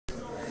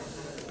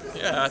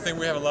Yeah, I think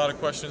we have a lot of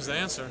questions to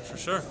answer for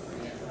sure.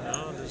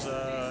 There's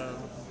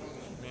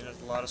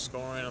there's a lot of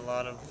scoring, a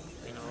lot of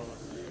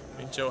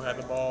Joe had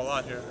the ball a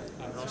lot here,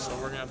 so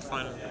we're gonna have to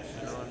find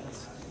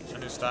a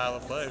new style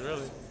of play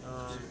really.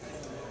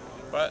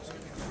 But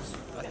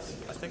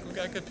I think we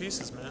got good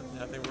pieces, man.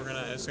 I think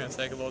it's gonna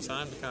take a little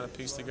time to kind of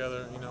piece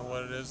together,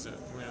 what it is that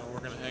we're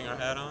gonna hang our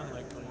hat on,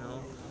 like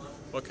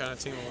what kind of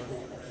team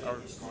are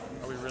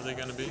we really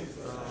gonna be?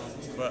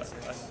 But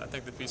I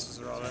think the pieces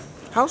are all there.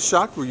 How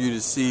shocked were you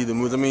to see the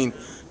moves? I mean,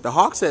 the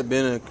Hawks had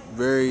been a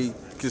very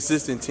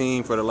consistent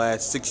team for the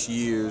last 6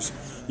 years.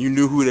 You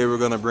knew who they were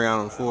going to bring out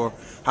on the floor.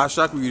 How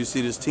shocked were you to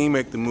see this team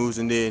make the moves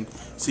and then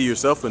see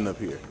yourself end up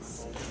here?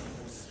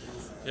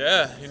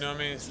 Yeah,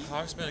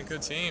 Hawks been a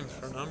good team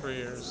for a number of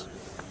years.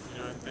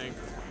 I think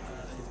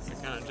the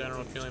kind of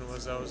general feeling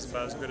was that was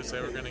about as good as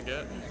they were going to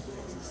get.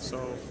 So,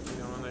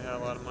 and they had a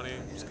lot of money,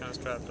 just kind of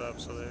strapped up,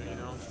 so they're,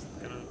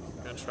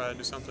 gonna try to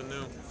do something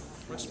new,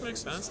 which makes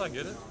sense. I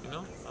get it,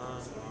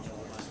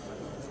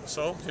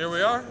 So here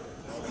we are,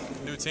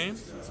 new team.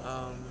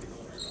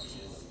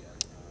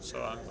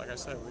 So like I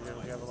said,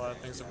 we have a lot of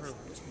things to prove,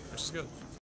 which is good.